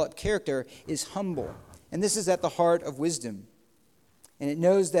should develop character, is humble. And this is at the heart of wisdom. And it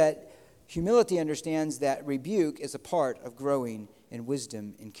knows that humility understands that rebuke is a part of growing in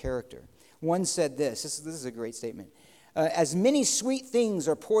wisdom and character. One said this is a great statement. As many sweet things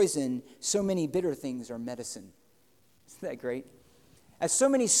are poison, so many bitter things are medicine. Isn't that great? As so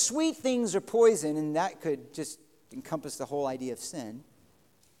many sweet things are poison, and that could just encompass the whole idea of sin.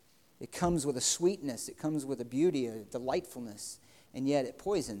 It comes with a sweetness, it comes with a beauty, a delightfulness, and yet it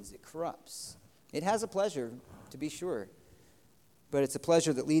poisons, it corrupts. It has a pleasure, to be sure, but it's a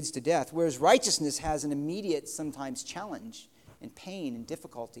pleasure that leads to death, whereas righteousness has an immediate, sometimes challenge and pain and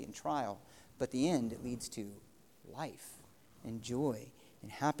difficulty and trial, but the end, it leads to life and joy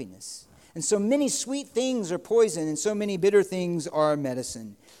and happiness. And so many sweet things are poison, and so many bitter things are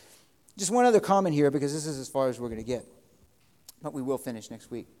medicine. Just one other comment here, because this is as far as we're going to get, but we will finish next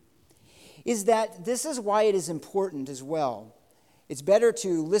week, is that this is why it is important as well. It's better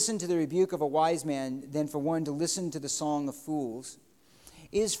to listen to the rebuke of a wise man than for one to listen to the song of fools,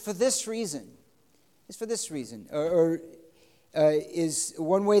 is for this reason. Is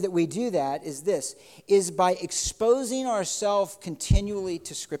one way that we do that is this, is by exposing ourselves continually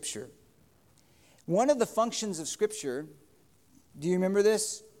to Scripture. One of the functions of Scripture, do you remember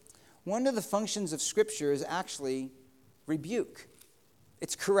this? One of the functions of Scripture is actually rebuke.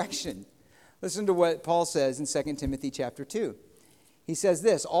 It's correction. Listen to what Paul says in 2 Timothy chapter 2. He says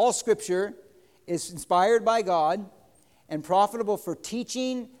this, all Scripture is inspired by God and profitable for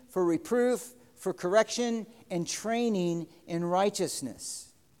teaching, for reproof, for correction, and training in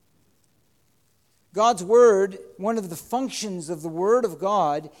righteousness. God's Word, one of the functions of the Word of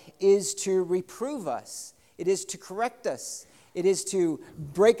God is to reprove us. It is to correct us. It is to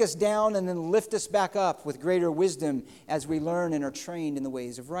break us down and then lift us back up with greater wisdom as we learn and are trained in the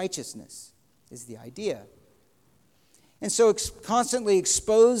ways of righteousness, is the idea. And so constantly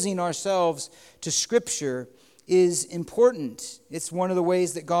exposing ourselves to Scripture is important. It's one of the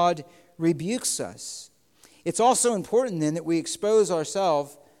ways that God rebukes us. It's also important then that we expose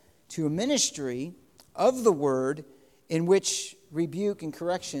ourselves to a ministry of the Word in which rebuke and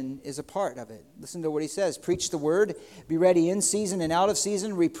correction is a part of it. Listen to what he says. Preach the Word, be ready in season and out of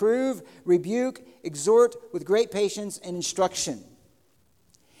season, reprove, rebuke, exhort with great patience and instruction.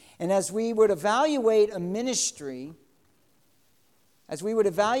 And as we would evaluate a ministry,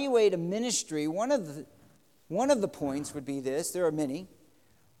 one of the points would be this. There are many.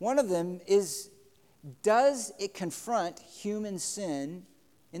 One of them is, does it confront human sin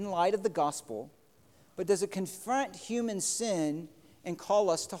in light of the gospel, but does it confront human sin and call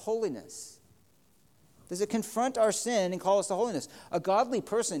us to holiness? Does it confront our sin and call us to holiness? A godly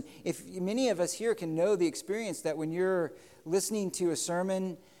person, if many of us here can know the experience that when you're listening to a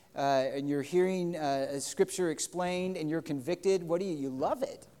sermon and you're hearing a scripture explained and you're convicted, what do you? You love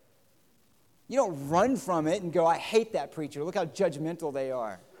it. You don't run from it and go, I hate that preacher. Look how judgmental they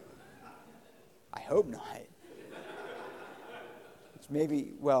are. I hope not. Which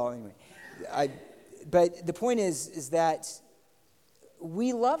maybe, well, anyway. But the point is that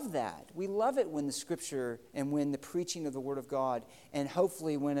we love that. We love it when the Scripture and when the preaching of the Word of God, and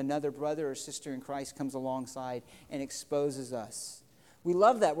hopefully when another brother or sister in Christ comes alongside and exposes us. We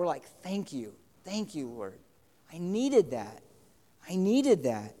love that. We're like, thank you, Lord. I needed that.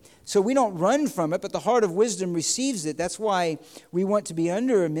 So we don't run from it, but the heart of wisdom receives it. That's why we want to be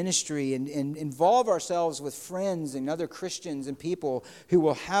under a ministry and involve ourselves with friends and other Christians and people who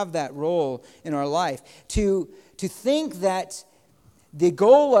will have that role in our life. To think that the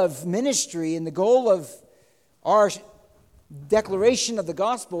goal of ministry and the goal of our declaration of the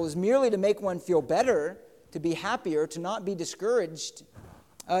gospel is merely to make one feel better, to be happier, to not be discouraged,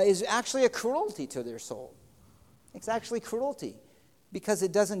 is actually a cruelty to their soul. It's actually cruelty. Because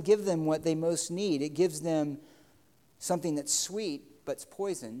it doesn't give them what they most need. It gives them something that's sweet, but it's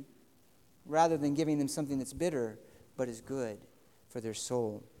poison, rather than giving them something that's bitter, but is good for their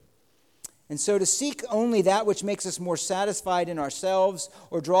soul. And so to seek only that which makes us more satisfied in ourselves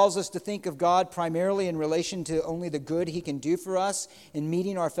or draws us to think of God primarily in relation to only the good He can do for us in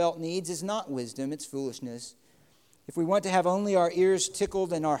meeting our felt needs is not wisdom, it's foolishness. If we want to have only our ears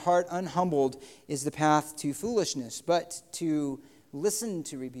tickled and our heart unhumbled is the path to foolishness, but to listen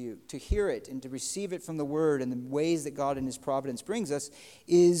to rebuke, to hear it, and to receive it from the Word and the ways that God in His providence brings us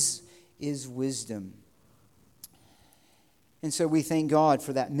is wisdom. And so we thank God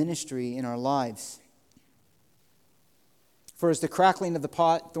for that ministry in our lives. For as the crackling of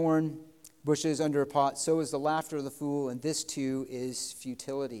the thorn bushes under a pot, so is the laughter of the fool, and this too is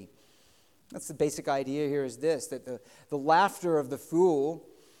futility. That's the basic idea here is this, that the laughter of the fool,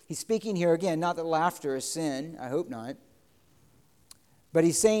 he's speaking here again, not that laughter is sin, I hope not. But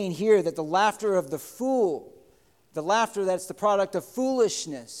he's saying here that the laughter of the fool, the laughter that's the product of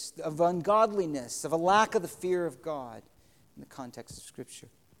foolishness, of ungodliness, of a lack of the fear of God in the context of Scripture.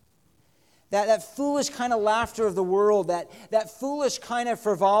 That foolish kind of laughter of the world, that foolish kind of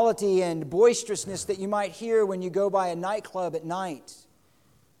frivolity and boisterousness that you might hear when you go by a nightclub at night,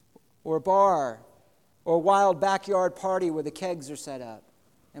 or a bar, or a wild backyard party where the kegs are set up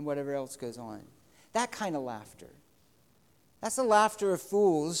and whatever else goes on. That kind of laughter. That's the laughter of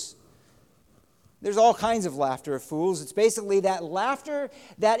fools. There's all kinds of laughter of fools. It's basically that laughter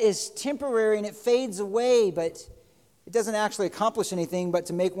that is temporary and it fades away, but it doesn't actually accomplish anything but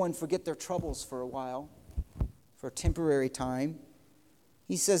to make one forget their troubles for a while, for a temporary time.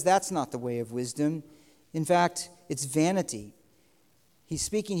 He says that's not the way of wisdom. In fact, it's vanity. He's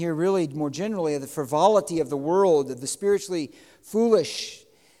speaking here really more generally of the frivolity of the world, of the spiritually foolish,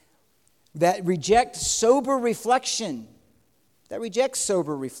 that reject sober reflection. He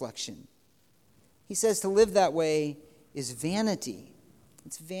says to live that way is vanity.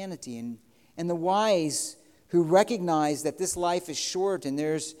 It's vanity. And the wise who recognize that this life is short and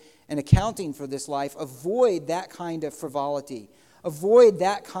there's an accounting for this life, avoid that kind of frivolity. Avoid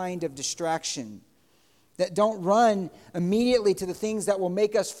that kind of distraction. That don't run immediately to the things that will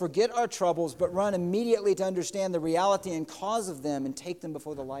make us forget our troubles, but run immediately to understand the reality and cause of them and take them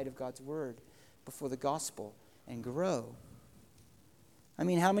before the light of God's Word, before the gospel, and grow. I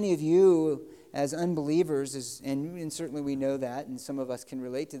mean, how many of you as unbelievers, and certainly we know that, and some of us can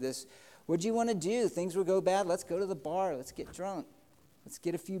relate to this, what do you want to do? Things will go bad. Let's go to the bar. Let's get drunk. Let's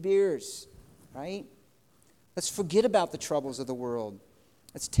get a few beers, right? Let's forget about the troubles of the world.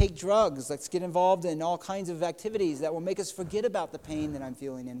 Let's take drugs. Let's get involved in all kinds of activities that will make us forget about the pain that I'm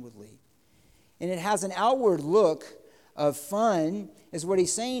feeling inwardly. And it has an outward look of fun, is what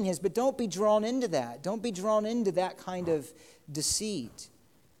he's saying is, but don't be drawn into that. Don't be drawn into that kind of deceit.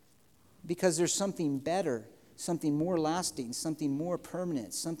 Because there's something better, something more lasting, something more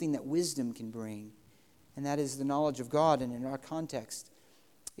permanent, something that wisdom can bring. And that is the knowledge of God. And in our context,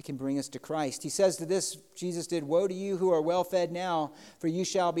 it can bring us to Christ. He says to this, Jesus did, "Woe to you who are well fed now, for you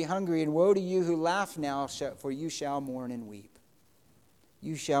shall be hungry. And woe to you who laugh now, for you shall mourn and weep."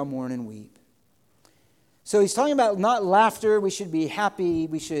 You shall mourn and weep. So he's talking about not laughter. We should be happy.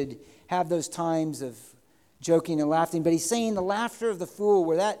 We should have those times of joking and laughing. But he's saying the laughter of the fool,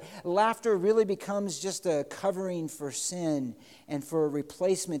 where that laughter really becomes just a covering for sin and for a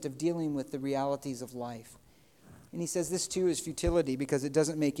replacement of dealing with the realities of life. And he says this too is futility because it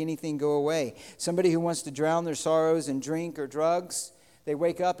doesn't make anything go away. Somebody who wants to drown their sorrows in drink or drugs, they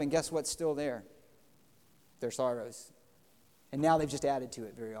wake up and guess what's still there? their sorrows. And now they've just added to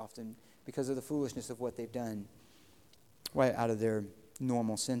it very often because of the foolishness of what they've done, right out of their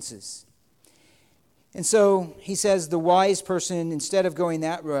normal senses. And so he says the wise person, instead of going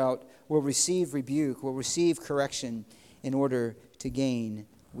that route, will receive rebuke, will receive correction in order to gain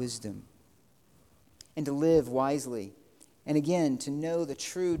wisdom and to live wisely. And again, to know the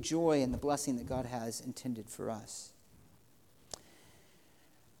true joy and the blessing that God has intended for us.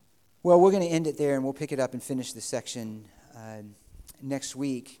 Well, we're going to end it there, and we'll pick it up and finish this section next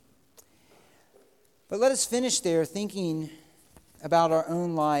week. But let us finish there thinking about our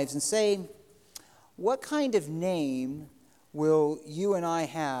own lives and say, what kind of name will you and I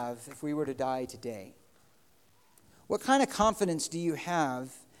have if we were to die today? What kind of confidence do you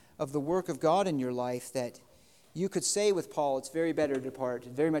have of the work of God in your life that you could say with Paul, it's very much better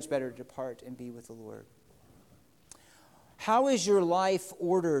to depart and be with the Lord? How is your life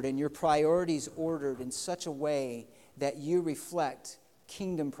ordered and your priorities ordered in such a way that you reflect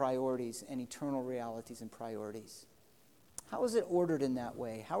kingdom priorities and eternal realities and priorities? How is it ordered in that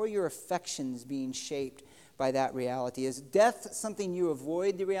way? How are your affections being shaped by that reality? Is death something you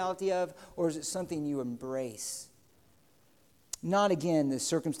avoid the reality of, or is it something you embrace? Not, again, the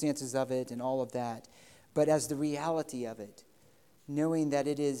circumstances of it and all of that, but as the reality of it, knowing that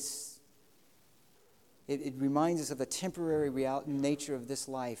it reminds us of the temporary nature of this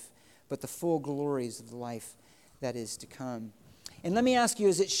life, but the full glories of the life that is to come. And let me ask you,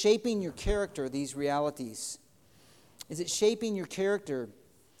 is it shaping your character, these realities? Is it shaping your character?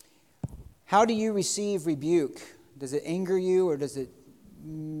 How do you receive rebuke? Does it anger you or does it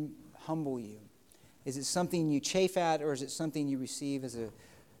humble you? Is it something you chafe at, or is it something you receive as a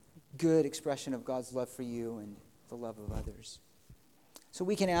good expression of God's love for you and the love of others? So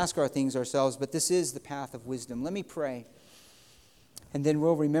we can ask our things ourselves, but this is the path of wisdom. Let me pray, and then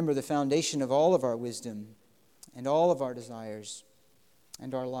we'll remember the foundation of all of our wisdom and all of our desires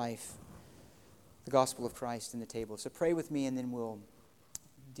and our life, the gospel of Christ and the table. So pray with me, and then we'll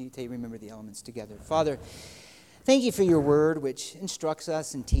remember the elements together. Father, thank you for your word, which instructs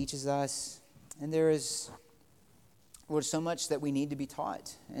us and teaches us. And there is, Lord, so much that we need to be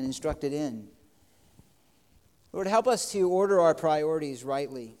taught and instructed in. Lord, help us to order our priorities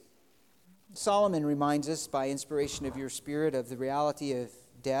rightly. Solomon reminds us, by inspiration of your Spirit, of the reality of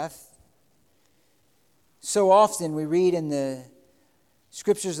death. So often we read in the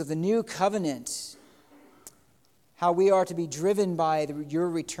scriptures of the new covenant how we are to be driven by your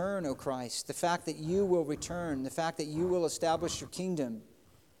return, O Christ, the fact that you will return, the fact that you will establish your kingdom.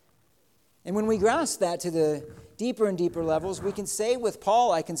 And when we grasp that to the deeper and deeper levels, we can say with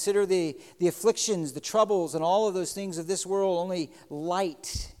Paul, I consider the afflictions, the troubles, and all of those things of this world only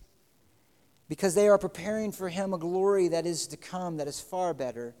light, because they are preparing for him a glory that is to come, that is far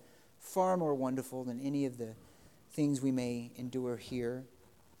better, far more wonderful than any of the things we may endure here.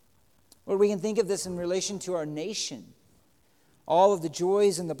 Lord, we can think of this in relation to our nation. All of the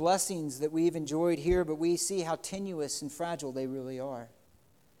joys and the blessings that we've enjoyed here, but we see how tenuous and fragile they really are.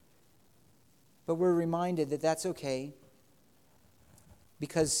 But we're reminded that that's okay,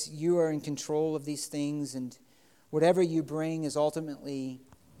 because you are in control of these things, and whatever you bring is ultimately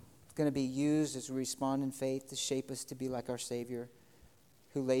going to be used as we respond in faith to shape us to be like our Savior,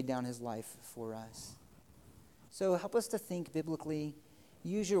 who laid down his life for us. So help us to think biblically.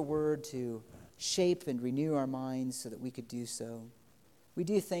 Use your word to shape and renew our minds so that we could do so. We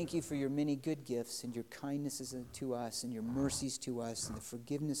do thank you for your many good gifts and your kindnesses to us and your mercies to us and the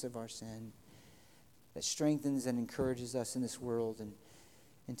forgiveness of our sin that strengthens and encourages us in this world and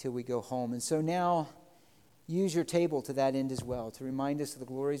until we go home. And so now, use your table to that end as well, to remind us of the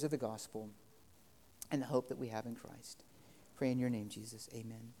glories of the gospel and the hope that we have in Christ. Pray in your name, Jesus.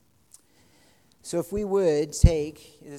 Amen. So if we would take...